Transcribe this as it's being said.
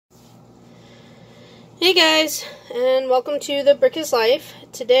Hey guys, and welcome to The Brick is Life.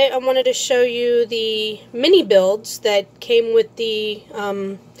 Today I wanted to show you the mini builds that came with the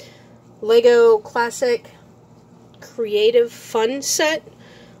LEGO Classic Creative Fun set.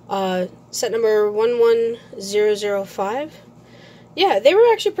 Set number 11005. Yeah, they were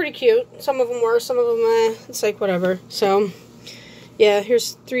actually pretty cute. Some of them were, some of them, it's like whatever. So, yeah,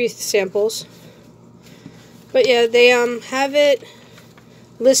 here's 3 samples. But yeah, they have it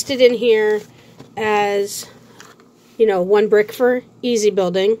listed in here as, you know, 1 brick for easy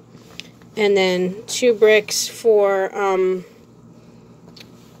building, and then 2 bricks for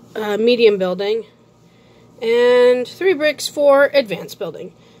medium building, and 3 bricks for advanced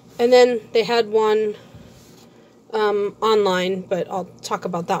building. And then they had one online, but I'll talk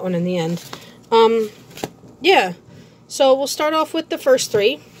about that one in the end. Yeah, so we'll start off with the first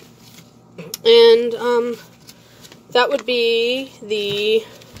 3, and that would be the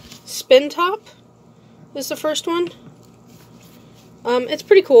spin top is the first one. It's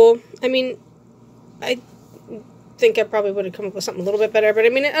pretty cool. I mean, I think I probably would have come up with something a little bit better, but I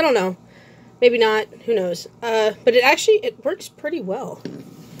mean, I don't know. Maybe not. Who knows? But it works pretty well.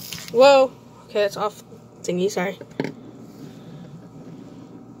 Whoa. Okay, it's off thingy. Sorry.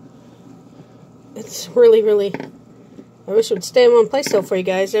 It's really... I wish it would stay in one place though for you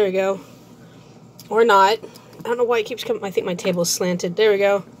guys. There we go. Or not. I don't know why it keeps coming. I think my table's slanted. There we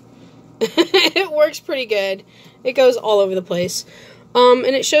go. It works pretty good. It goes all over the place. And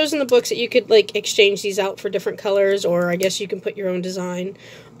it shows in the books that you could, like, exchange these out for different colors, or I guess you can put your own design.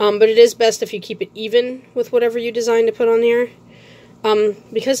 But it is best if you keep it even with whatever you design to put on here.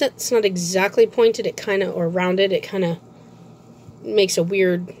 Because it's not exactly pointed, it kind of, or rounded, it kind of makes a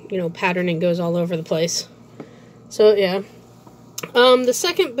weird, you know, pattern and goes all over the place. So, yeah. The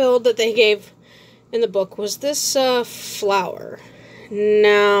second build that they gave in the book was this, flower.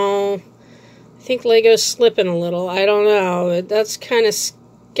 Now, I think Lego's slipping a little. I don't know. That's kind of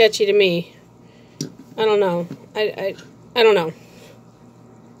sketchy to me. I don't know. I don't know.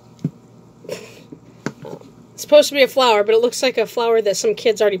 It's supposed to be a flower, but it looks like a flower that some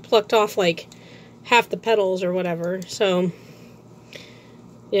kids already plucked off, like, half the petals or whatever. So,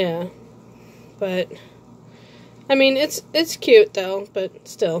 yeah. But, I mean, it's cute, though, but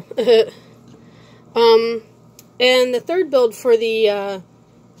still. And the third build for the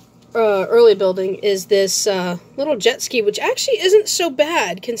early building is this little jet ski, which actually isn't so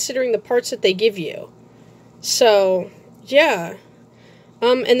bad considering the parts that they give you. So, yeah.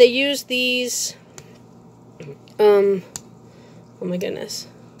 And they use these, oh my goodness.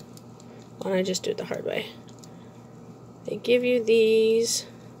 Why don't I just do it the hard way? They give you these,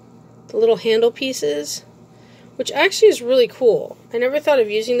 the little handle pieces, which actually is really cool. I never thought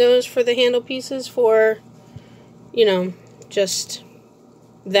of using those for the handle pieces for, you know, just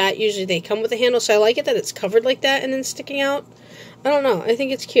that. Usually they come with a handle, so I like it that it's covered like that and then sticking out. I don't know. I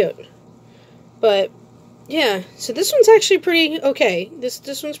think it's cute. But, yeah. So this one's actually pretty okay.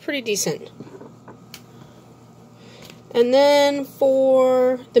 This one's pretty decent. And then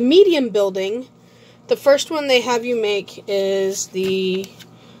for the medium building, the first one they have you make is the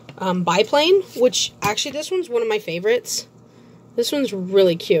biplane, which actually this one's one of my favorites. This one's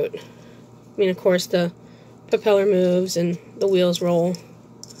really cute. I mean, of course, the propeller moves and the wheels roll.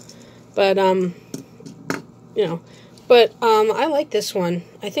 But, you know, but, I like this one.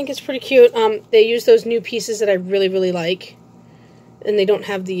 I think it's pretty cute. They use those new pieces that I really like. And they don't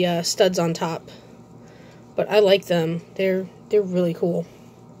have the, studs on top. But I like them. They're really cool.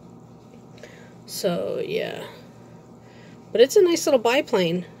 So, yeah. But it's a nice little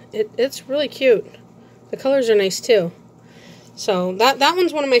biplane. It's really cute. The colors are nice, too. So, that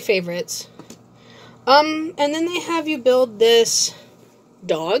one's one of my favorites. And then they have you build this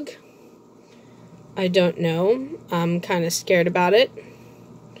dog. I don't know. I'm kind of scared about it.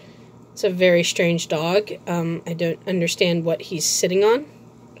 It's a very strange dog. I don't understand what he's sitting on.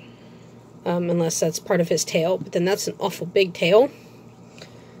 Unless that's part of his tail. But then that's an awful big tail.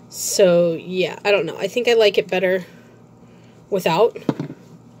 So, yeah. I don't know. I think I like it better without.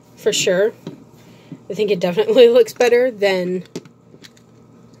 For sure. I think it definitely looks better than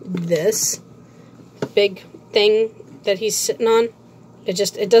this big thing that he's sitting on.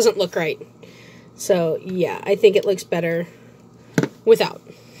 It doesn't look right. So, yeah, I think it looks better without.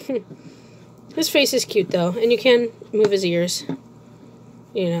 His face is cute, though, and you can move his ears,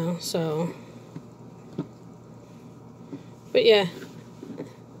 you know, so. But, yeah,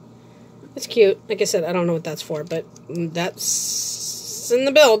 it's cute. Like I said, I don't know what that's for, but that's in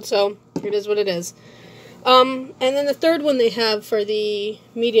the build, so it is what it is. And then the third one they have for the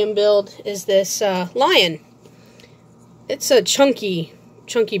medium build is this lion. It's a chunky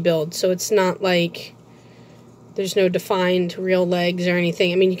build, so it's not like There's no defined real legs or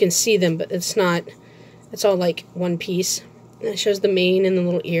anything. I mean, you can see them, but it's not, it's all like one piece. And it shows the mane and the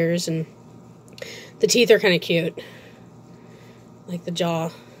little ears, and the teeth are kind of cute. Like the jaw.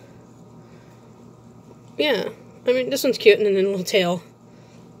 Yeah, I mean, this one's cute, and then a little tail.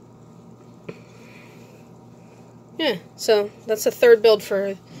 Yeah, so that's the third build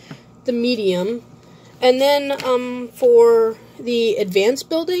for the medium. And then for the advanced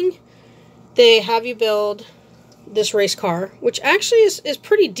building, they have you build this race car, which actually is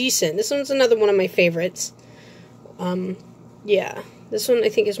pretty decent. This one's another one of my favorites. Yeah, this one I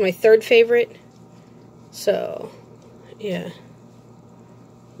think is my third favorite. So, yeah.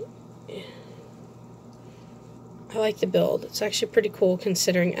 I like the build. It's actually pretty cool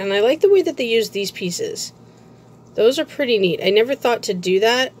considering. And I like the way that they use these pieces. Those are pretty neat. I never thought to do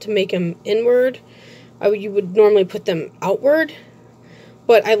that, to make them inward. You would normally put them outward.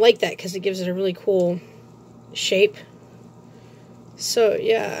 But I like that because it gives it a really cool shape. So,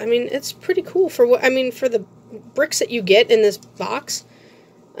 yeah, I mean, it's pretty cool for what, I mean, for the bricks that you get in this box.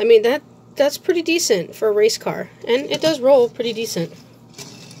 I mean, that's pretty decent for a race car. And it does roll pretty decent.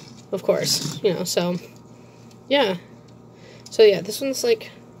 Of course, you know, so, yeah. So, yeah, this one's,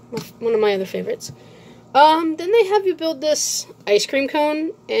 like, one of my other favorites. Then they have you build this ice cream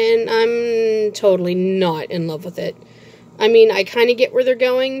cone, and I'm totally not in love with it. I mean, I kind of get where they're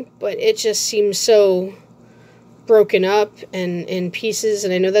going, but it just seems so broken up and in pieces,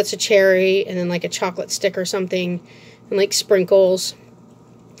 and I know that's a cherry, and then like a chocolate stick or something, and like sprinkles.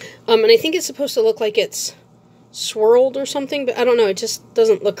 And I think it's supposed to look like it's swirled or something, but I don't know, it just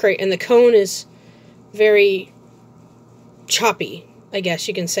doesn't look great, and the cone is very choppy, I guess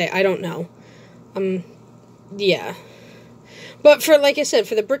you can say. I don't know. Yeah. But for, like I said,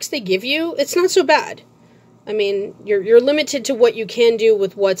 for the bricks they give you, it's not so bad. I mean, you're limited to what you can do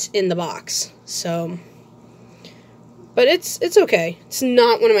with what's in the box. So, but it's okay. It's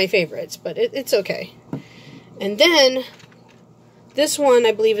not one of my favorites, but it's okay. And then, this one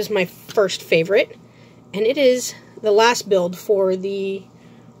I believe is my first favorite, and it is the last build for the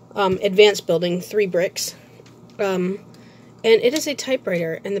advanced building, 3 bricks. And it is a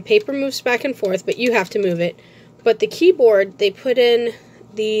typewriter, and the paper moves back and forth, but you have to move it. But the keyboard, they put in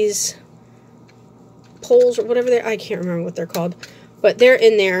these poles or whatever I can't remember what they're called, but they're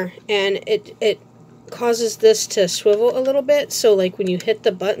in there, and it causes this to swivel a little bit, so like when you hit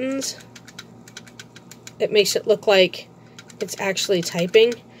the buttons, it makes it look like it's actually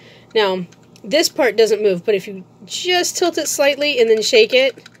typing. Now, this part doesn't move, but if you just tilt it slightly and then shake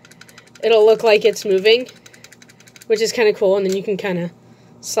it, it'll look like it's moving, which is kind of cool, and then you can kind of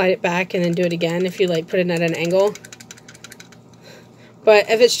slide it back and then do it again if you like put it at an angle. But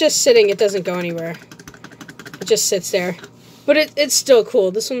if it's just sitting, it doesn't go anywhere. It just sits there. But it's still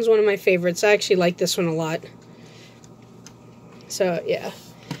cool. This one's one of my favorites. I actually like this one a lot. So, yeah.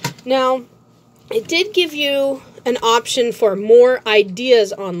 Now, it did give you an option for more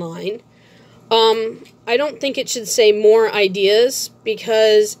ideas online. I don't think it should say more ideas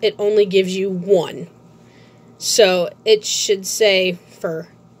because it only gives you one. So, it should say for,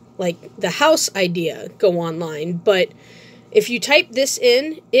 like, the house idea, go online. But if you type this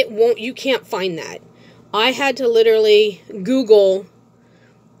in, it won't, you can't find that. I had to literally Google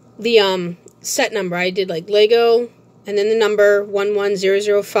the set number. I did like Lego and then the number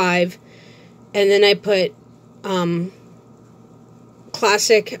 11005, and then I put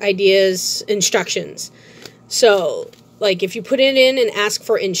classic ideas instructions. So like if you put it in and ask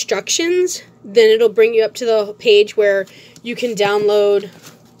for instructions, then it'll bring you up to the page where you can download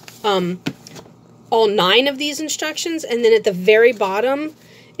all 9 of these instructions, and then at the very bottom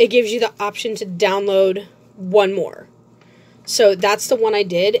it gives you the option to download one more. So that's the one I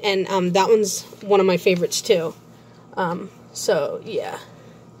did, and that one's one of my favorites too. So yeah.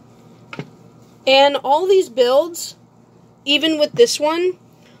 And all these builds, even with this one,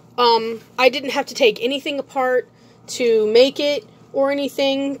 I didn't have to take anything apart to make it or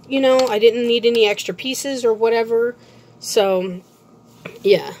anything, you know. I didn't need any extra pieces or whatever. So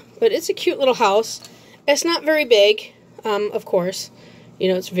yeah, but it's a cute little house. It's not very big, of course. You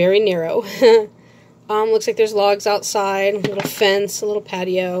know, it's very narrow. Looks like there's logs outside, a little fence, a little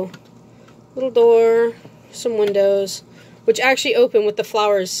patio, little door, some windows, which actually open with the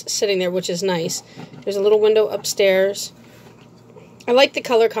flowers sitting there, which is nice. There's a little window upstairs. I like the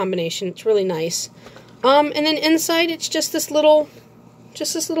color combination. It's really nice. And then inside, it's just this little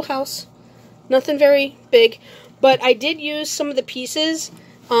house. Nothing very big. But I did use some of the pieces,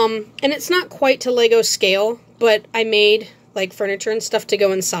 and it's not quite to Lego scale, but I made like furniture and stuff to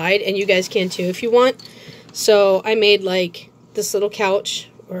go inside, and you guys can too if you want. So I made like this little couch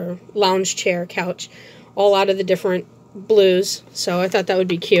or lounge chair couch all out of the different blues. So I thought that would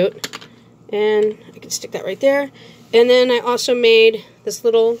be cute. And I can stick that right there. And then I also made this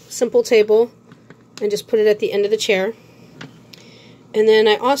little simple table and just put it at the end of the chair. And then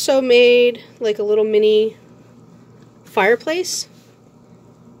I also made like a little mini fireplace.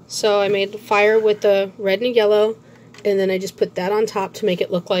 So I made the fire with the red and yellow, and then I just put that on top to make it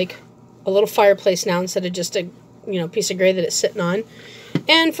look like a little fireplace now instead of just a piece of gray that it's sitting on.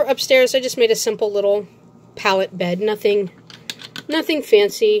 And for upstairs, I just made a simple little pallet bed, nothing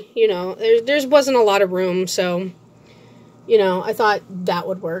fancy. There wasn't a lot of room, so I thought that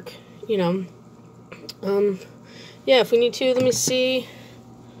would work. Yeah, if we need to, let me see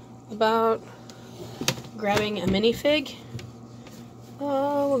about grabbing a minifig.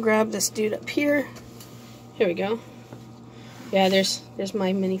 We'll grab this dude up here. Here we go. Yeah, there's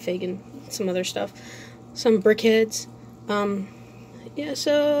my minifig and some other stuff. Some BrickHeadz. Yeah,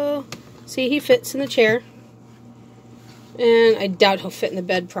 so, see, he fits in the chair. And I doubt he'll fit in the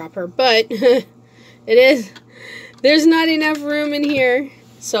bed proper, but there's not enough room in here.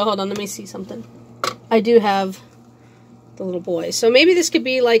 So, hold on, let me see something. I do have the little boy. So maybe this could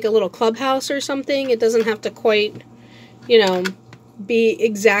be like a little clubhouse or something. It doesn't have to quite, be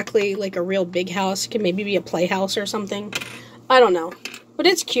exactly like a real big house. It can maybe be a playhouse or something. I don't know. But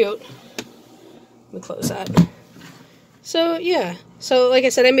it's cute. Let me close that. So, yeah. So, like I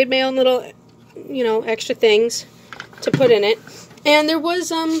said, I made my own little, extra things to put in it. And there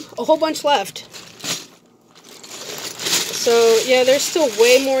was a whole bunch left. So, yeah, there's still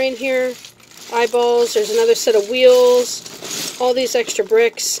way more in here. Eyeballs, there's another set of wheels, all these extra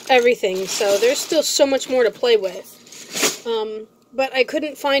bricks, everything. So there's still so much more to play with. But I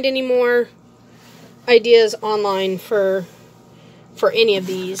couldn't find any more ideas online for any of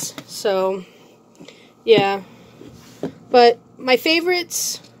these. So, yeah. But my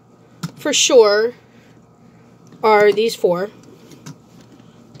favorites, for sure, are these four.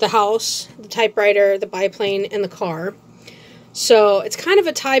 The house, the typewriter, the biplane, and the car. So, it's kind of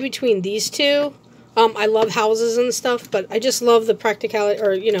a tie between these two. I love houses and stuff, but I just love the practicality,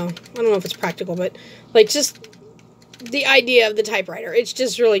 or, I don't know if it's practical, but, like, just the idea of the typewriter. It's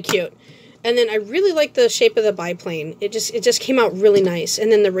just really cute. And then I really like the shape of the biplane. It just came out really nice.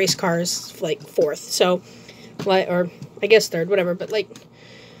 And then the race car is, like, fourth. So, or, I guess third, whatever. But, like,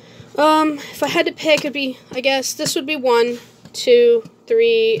 if I had to pick, it'd be, I guess, this would be 1, 2,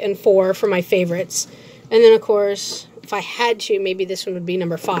 3, and 4 for my favorites. And then, of course, if I had to, maybe this one would be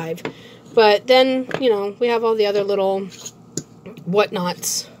number 5. But then, we have all the other little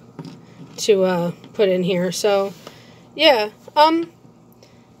whatnots to put in here. So, yeah. As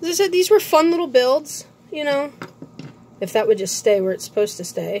I said, these were fun little builds, if that would just stay where it's supposed to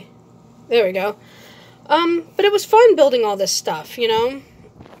stay. There we go. But it was fun building all this stuff, And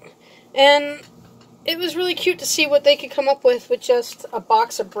it was really cute to see what they could come up with just a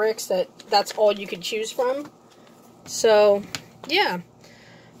box of bricks that's all you could choose from. So, yeah.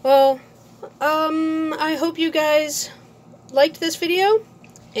 Well, I hope you guys liked this video,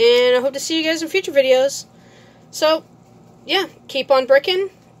 and I hope to see you guys in future videos. So, yeah, keep on bricking,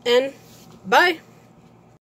 and bye.